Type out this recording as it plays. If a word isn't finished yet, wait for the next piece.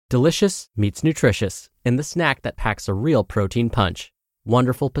Delicious meets nutritious in the snack that packs a real protein punch.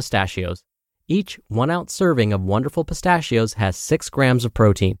 Wonderful Pistachios. Each 1-ounce serving of Wonderful Pistachios has 6 grams of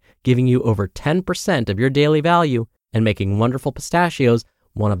protein, giving you over 10% of your daily value and making Wonderful Pistachios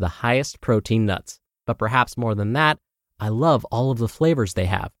one of the highest protein nuts. But perhaps more than that, I love all of the flavors they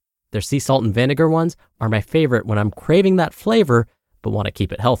have. Their sea salt and vinegar ones are my favorite when I'm craving that flavor but want to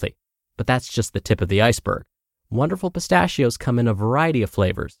keep it healthy. But that's just the tip of the iceberg. Wonderful Pistachios come in a variety of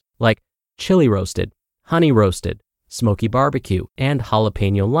flavors, like chili roasted, honey roasted, smoky barbecue, and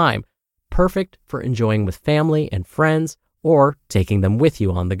jalapeno lime, perfect for enjoying with family and friends or taking them with you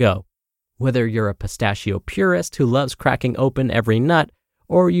on the go. Whether you're a pistachio purist who loves cracking open every nut,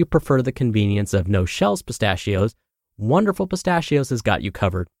 or you prefer the convenience of no-shells pistachios, Wonderful Pistachios has got you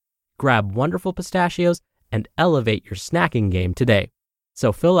covered. Grab Wonderful Pistachios and elevate your snacking game today.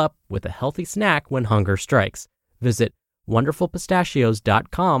 So fill up with a healthy snack when hunger strikes. Visit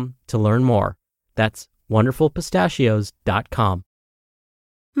wonderfulpistachios.com to learn more. That's wonderfulpistachios.com.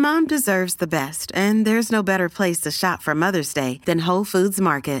 Mom deserves the best, and there's no better place to shop for Mother's Day than Whole Foods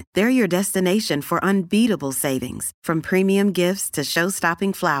Market. They're your destination for unbeatable savings, from premium gifts to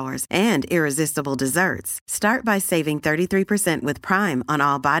show-stopping flowers and irresistible desserts. Start by saving 33% with Prime on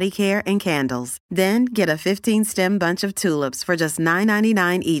all body care and candles. Then get a 15-stem bunch of tulips for just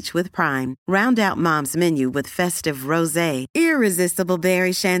 $9.99 each with Prime. Round out Mom's menu with festive rosé, irresistible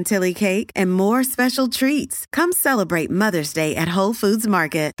berry chantilly cake, and more special treats. Come celebrate Mother's Day at Whole Foods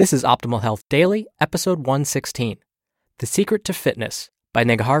Market. This is Optimal Health Daily, episode 116, The Secret to Fitness by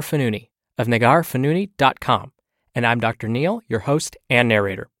Neghar Fonooni of negharfonooni.com. And I'm Dr. Neil, your host and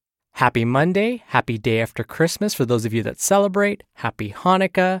narrator. Happy Monday, happy day after Christmas for those of you that celebrate, happy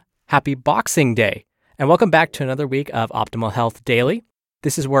Hanukkah, happy Boxing Day, and welcome back to another week of Optimal Health Daily.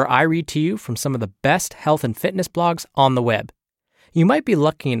 This is where I read to you from some of the best health and fitness blogs on the web. You might be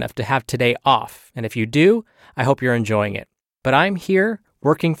lucky enough to have today off, and if you do, I hope you're enjoying it. But I'm here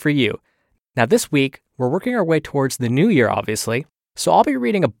working for you. Now this week, we're working our way towards the new year, obviously, so I'll be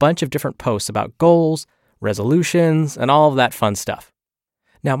reading a bunch of different posts about goals, resolutions, and all of that fun stuff.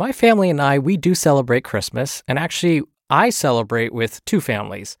 Now my family and I, we do celebrate Christmas, and actually I celebrate with 2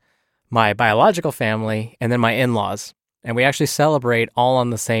 families, my biological family and then my in-laws, and we actually celebrate all on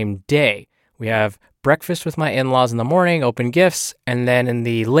the same day. We have breakfast with my in-laws in the morning, open gifts, and then in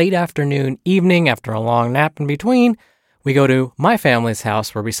the late afternoon, evening, after a long nap in between, we go to my family's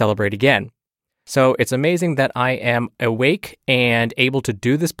house where we celebrate again. So it's amazing that I am awake and able to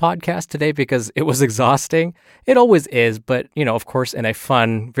do this podcast today because it was exhausting. It always is, but, of course, in a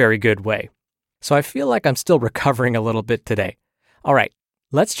fun, very good way. So I feel like I'm still recovering a little bit today. All right,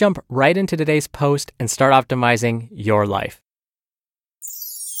 let's jump right into today's post and start optimizing your life.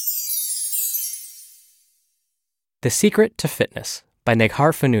 The Secret to Fitness by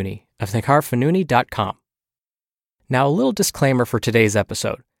Neghar Fonooni of negharfonooni.com. Now, a little disclaimer for today's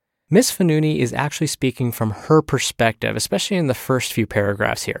episode. Miss Fonooni is actually speaking from her perspective, especially in the first few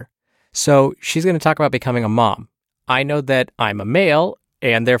paragraphs here. So she's going to talk about becoming a mom. I know that I'm a male,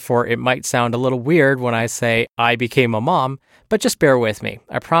 and therefore it might sound a little weird when I say I became a mom, but just bear with me.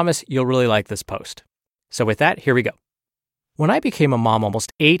 I promise you'll really like this post. So with that, here we go. When I became a mom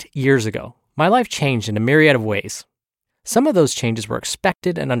almost 8 years ago, my life changed in a myriad of ways. Some of those changes were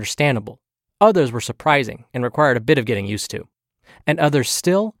expected and understandable. Others were surprising and required a bit of getting used to. And others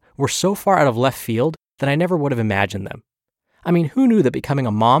still were so far out of left field that I never would have imagined them. I mean, who knew that becoming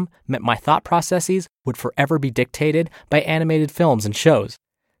a mom meant my thought processes would forever be dictated by animated films and shows?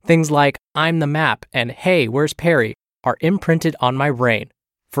 Things like I'm the map and Hey, where's Perry are imprinted on my brain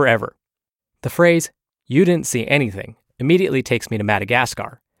forever. The phrase, you didn't see anything, immediately takes me to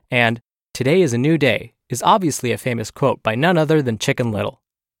Madagascar. And today is a new day is obviously a famous quote by none other than Chicken Little.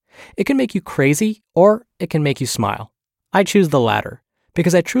 It can make you crazy, or it can make you smile. I choose the latter,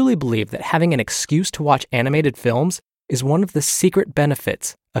 because I truly believe that having an excuse to watch animated films is one of the secret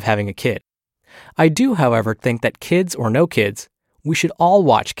benefits of having a kid. I do, however, think that kids or no kids, we should all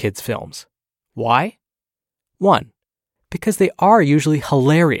watch kids' films. Why? 1, because they are usually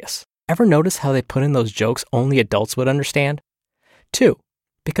hilarious. Ever notice how they put in those jokes only adults would understand? 2,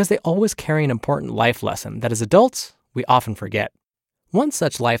 because they always carry an important life lesson that as adults, we often forget. One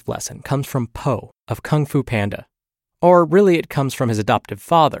such life lesson comes from Po of Kung Fu Panda. Or really it comes from his adoptive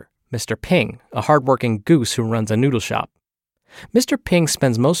father, Mr. Ping, a hardworking goose who runs a noodle shop. Mr. Ping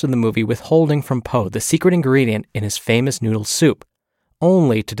spends most of the movie withholding from Po the secret ingredient in his famous noodle soup,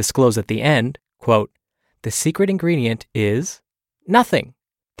 only to disclose at the end, quote, the secret ingredient is nothing.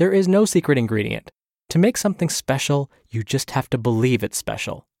 There is no secret ingredient. To make something special, you just have to believe it's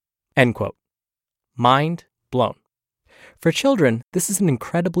special. End quote. Mind blown. For children, this is an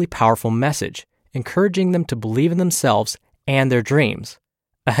incredibly powerful message, encouraging them to believe in themselves and their dreams.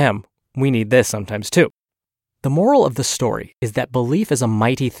 Ahem, we need this sometimes too. The moral of the story is that belief is a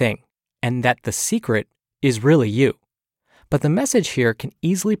mighty thing, and that the secret is really you. But the message here can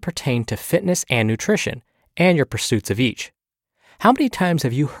easily pertain to fitness and nutrition, and your pursuits of each. How many times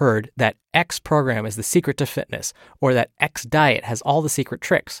have you heard that X program is the secret to fitness, or that X diet has all the secret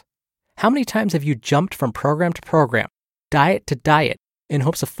tricks? How many times have you jumped from program to program, diet to diet, in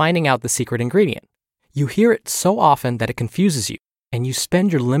hopes of finding out the secret ingredient? You hear it so often that it confuses you, and you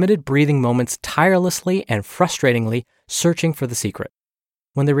spend your limited breathing moments tirelessly and frustratingly searching for the secret.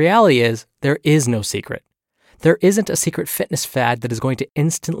 When the reality is, there is no secret. There isn't a secret fitness fad that is going to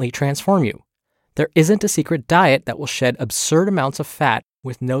instantly transform you. There isn't a secret diet that will shed absurd amounts of fat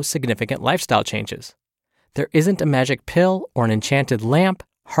with no significant lifestyle changes. There isn't a magic pill or an enchanted lamp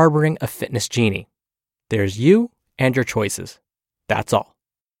harboring a fitness genie. There's you and your choices. That's all.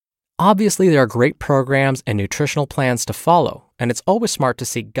 Obviously, there are great programs and nutritional plans to follow, and it's always smart to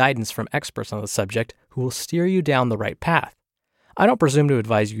seek guidance from experts on the subject who will steer you down the right path. I don't presume to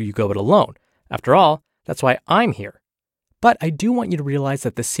advise you go it alone. After all, that's why I'm here. But I do want you to realize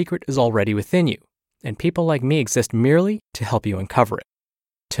that the secret is already within you, and people like me exist merely to help you uncover it.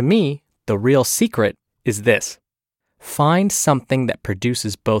 To me, the real secret is this. Find something that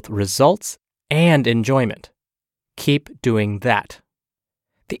produces both results and enjoyment. Keep doing that.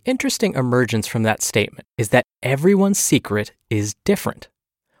 The interesting emergence from that statement is that everyone's secret is different.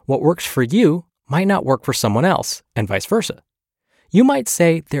 What works for you might not work for someone else, and vice versa. You might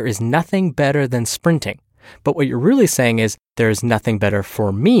say there is nothing better than sprinting, but what you're really saying is there is nothing better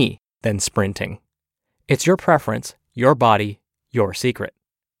for me than sprinting. It's your preference, your body, your secret.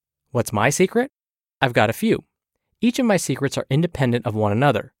 What's my secret? I've got a few. Each of my secrets are independent of one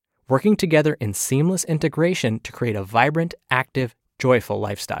another, working together in seamless integration to create a vibrant, active, joyful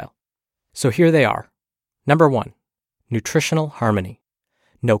lifestyle. So here they are. Number 1, nutritional harmony.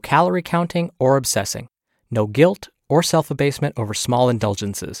 No calorie counting or obsessing. No guilt or self-abasement over small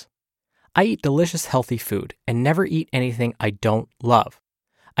indulgences. I eat delicious, healthy food and never eat anything I don't love.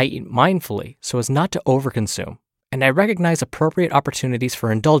 I eat mindfully so as not to overconsume, and I recognize appropriate opportunities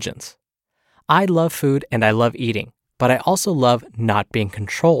for indulgence. I love food and I love eating, but I also love not being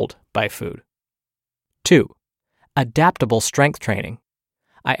controlled by food. 2, adaptable strength training.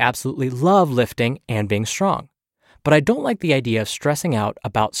 I absolutely love lifting and being strong, but I don't like the idea of stressing out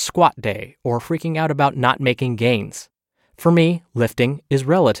about squat day or freaking out about not making gains. For me, lifting is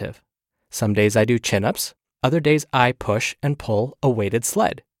relative. Some days I do chin-ups, other days I push and pull a weighted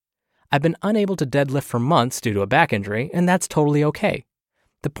sled. I've been unable to deadlift for months due to a back injury, and that's totally okay.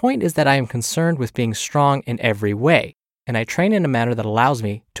 The point is that I am concerned with being strong in every way, and I train in a manner that allows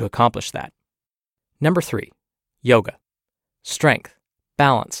me to accomplish that. Number 3, yoga. Strength,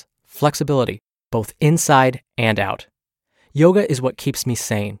 balance, flexibility, both inside and out. Yoga is what keeps me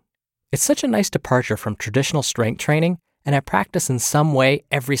sane. It's such a nice departure from traditional strength training, and I practice in some way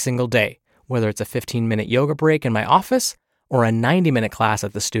every single day, whether it's a 15-minute yoga break in my office or a 90-minute class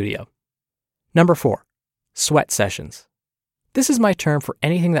at the studio. Number 4, sweat sessions. This is my term for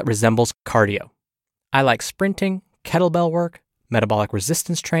anything that resembles cardio. I like sprinting, kettlebell work, metabolic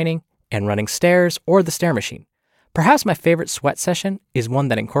resistance training, and running stairs or the stair machine. Perhaps my favorite sweat session is one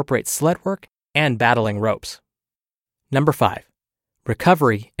that incorporates sled work and battling ropes. Number 5,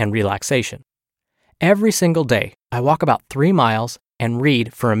 recovery and relaxation. Every single day, I walk about 3 miles and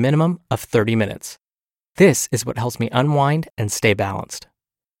read for a minimum of 30 minutes. This is what helps me unwind and stay balanced.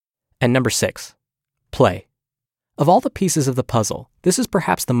 And number 6, play. Of all the pieces of the puzzle, this is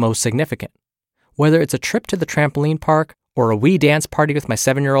perhaps the most significant. Whether it's a trip to the trampoline park or a wee dance party with my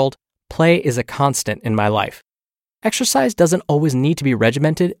 7-year-old, play is a constant in my life. Exercise doesn't always need to be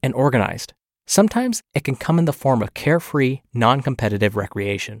regimented and organized. Sometimes it can come in the form of carefree, non-competitive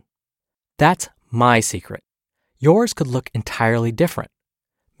recreation. That's my secret. Yours could look entirely different.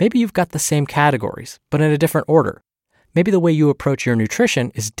 Maybe you've got the same categories, but in a different order. Maybe the way you approach your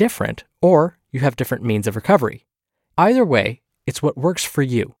nutrition is different, or you have different means of recovery. Either way, it's what works for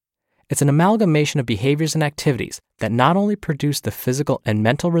you. It's an amalgamation of behaviors and activities that not only produce the physical and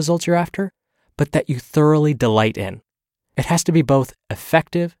mental results you're after, but that you thoroughly delight in. It has to be both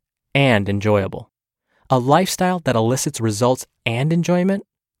effective and enjoyable. A lifestyle that elicits results and enjoyment,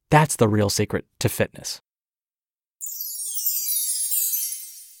 that's the real secret to fitness.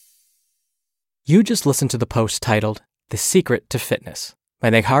 You just listened to the post titled, The Secret to Fitness by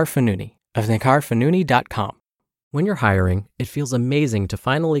Neghar Fonooni of negharfonooni.com. When you're hiring, it feels amazing to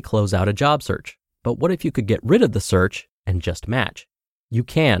finally close out a job search. But what if you could get rid of the search and just match? You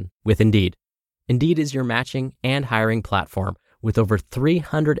can with Indeed. Indeed is your matching and hiring platform with over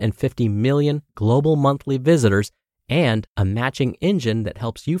 350 million global monthly visitors and a matching engine that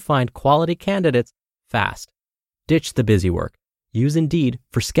helps you find quality candidates fast. Ditch the busy work. Use Indeed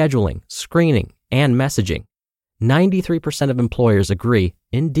for scheduling, screening, and messaging. 93% of employers agree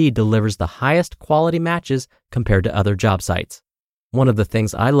Indeed delivers the highest quality matches compared to other job sites. One of the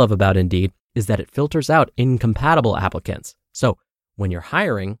things I love about Indeed is that it filters out incompatible applicants. So when you're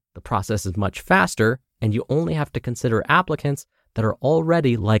hiring, the process is much faster and you only have to consider applicants that are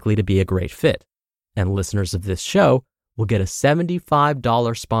already likely to be a great fit. And listeners of this show will get a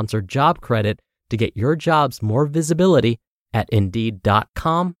 $75 sponsored job credit to get your jobs more visibility at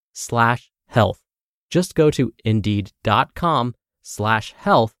Indeed.com/health. Just go to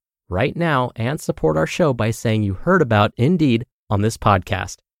Indeed.com/health right now and support our show by saying you heard about Indeed on this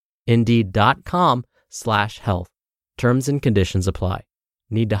podcast. Indeed.com/health. Terms and conditions apply.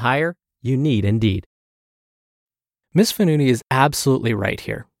 Need to hire? You need Indeed. Ms. Fonooni is absolutely right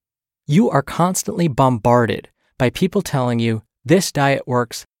here. You are constantly bombarded by people telling you this diet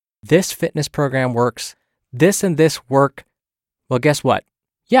works, this fitness program works, this and this work. Well, guess what?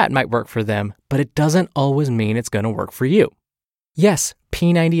 Yeah, it might work for them, but it doesn't always mean it's going to work for you. Yes,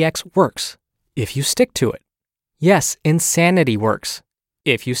 P90X works if you stick to it. Yes, Insanity works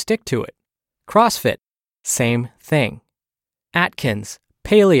if you stick to it. CrossFit, same thing. Atkins,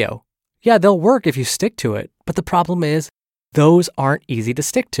 Paleo, yeah, they'll work if you stick to it, but the problem is those aren't easy to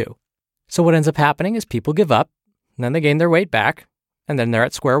stick to. So what ends up happening is people give up, and then they gain their weight back, and then they're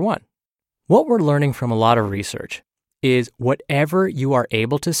at square one. What we're learning from a lot of research is whatever you are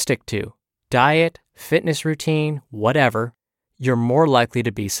able to stick to, diet, fitness routine, whatever, you're more likely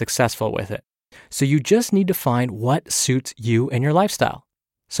to be successful with it. So you just need to find what suits you and your lifestyle.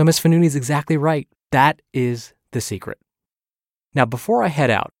 So Ms. Fonooni is exactly right. That is the secret. Now, before I head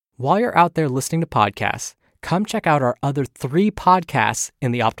out, while you're out there listening to podcasts, come check out our other 3 podcasts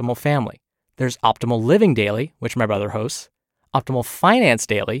in the Optimal family. There's Optimal Living Daily, which my brother hosts, Optimal Finance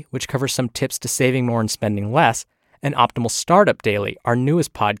Daily, which covers some tips to saving more and spending less, and Optimal Startup Daily, our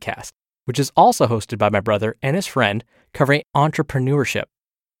newest podcast, which is also hosted by my brother and his friend, covering entrepreneurship.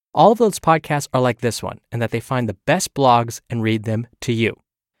 All of those podcasts are like this one, in that they find the best blogs and read them to you.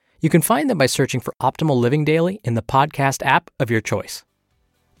 You can find them by searching for Optimal Living Daily in the podcast app of your choice.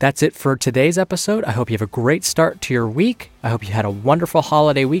 That's it for today's episode. I hope you have a great start to your week. I hope you had a wonderful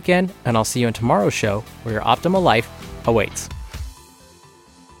holiday weekend, and I'll see you in tomorrow's show where your optimal life awaits.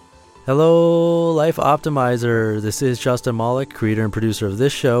 Hello, Life Optimizer. This is Justin Malik, creator and producer of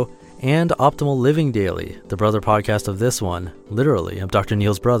this show and Optimal Living Daily, the brother podcast of this one. Literally, I'm Dr.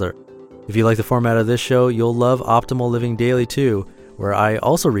 Neil's brother. If you like the format of this show, you'll love Optimal Living Daily too, where I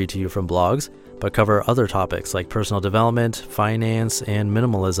also read to you from blogs, but cover other topics like personal development, finance, and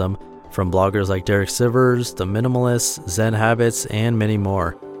minimalism from bloggers like Derek Sivers, The Minimalists, Zen Habits, and many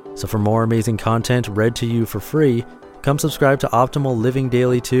more. So for more amazing content read to you for free, come subscribe to Optimal Living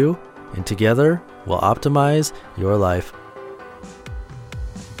Daily too, and together we'll optimize your life.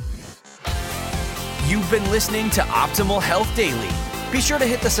 You've been listening to Optimal Health Daily. Be sure to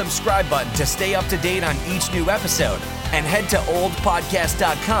hit the subscribe button to stay up to date on each new episode, and head to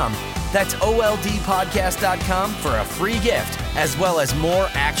oldpodcast.com. That's oldpodcast.com for a free gift, as well as more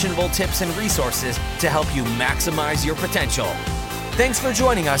actionable tips and resources to help you maximize your potential. Thanks for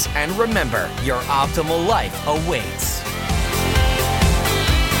joining us, and remember, your optimal life awaits.